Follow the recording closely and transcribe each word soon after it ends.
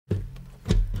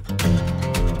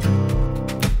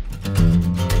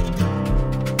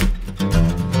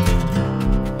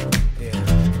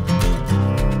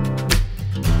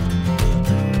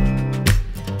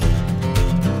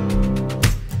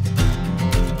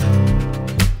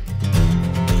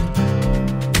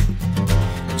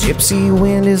gypsy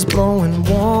wind is blowing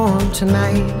warm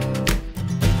tonight.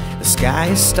 The sky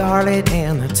is starlit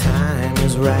and the time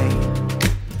is right.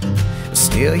 But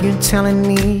still you're telling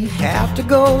me you have to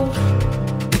go.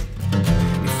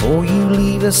 Before you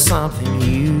leave, there's something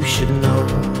you should know.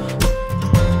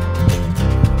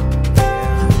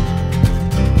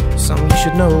 Yeah, something you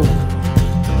should know.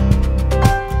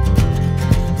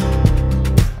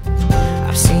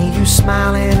 I've seen you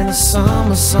smiling in the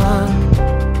summer sun.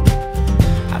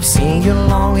 I've seen your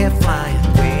long hair flying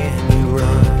when you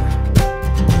run.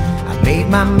 I made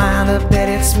my mind up that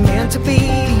it's meant to be.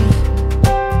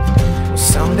 Well,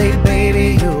 someday,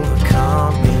 baby, you'll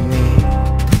accompany me.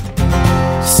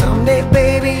 Someday,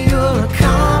 baby, you'll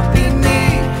accompany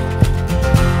me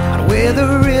out where the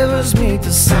rivers meet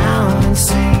the sound and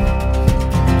sing.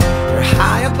 You're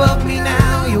high above me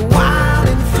now, you're wild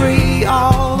and free.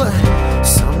 Oh, but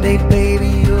someday, baby,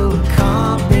 you'll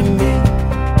accompany me.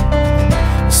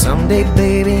 Someday,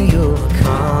 baby, you'll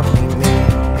accompany me.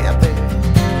 Yeah, baby.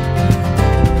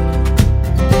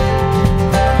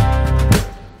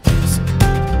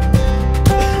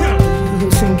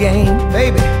 Losing game,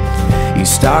 baby. You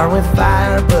start with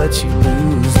fire, but you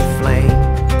lose the flame.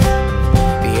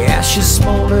 The ashes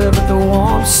smolder, but the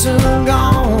warmth's soon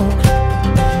gone.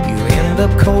 You end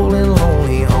up cold and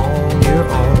lonely on your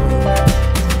own.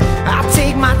 I'll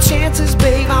take my chances,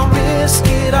 babe, I'll risk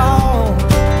it all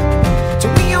to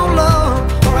be your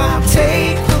love, or I'll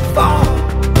take the fall.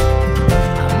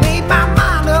 I made my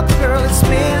mind up, girl, it's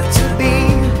meant to be.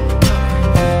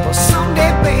 Well,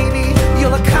 someday, baby,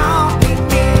 you'll accompany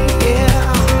me,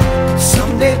 yeah.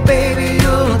 Someday, baby,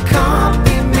 you'll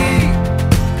accompany me.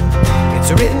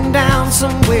 It's written down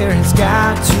somewhere, it's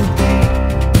got to be.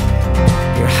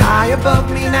 You're high above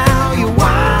me now, you're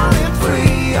wild and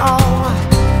free,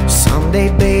 oh. Someday,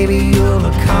 baby, you'll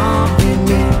accompany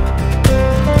me.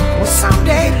 Well,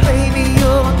 someday, baby,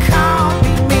 you'll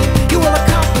accompany me. You will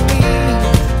accompany me.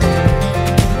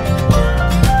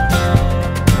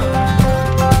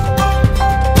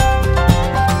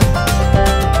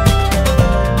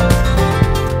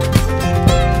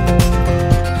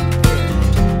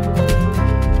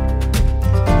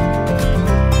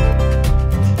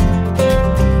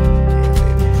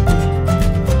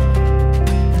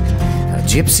 A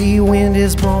gypsy wind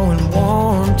is blowing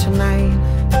warm tonight.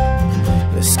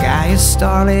 The sky is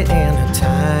starlit and the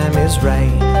time is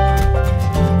right.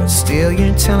 But still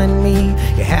you're telling me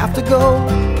you have to go.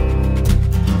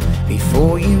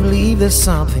 Before you leave, there's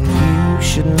something you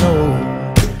should know.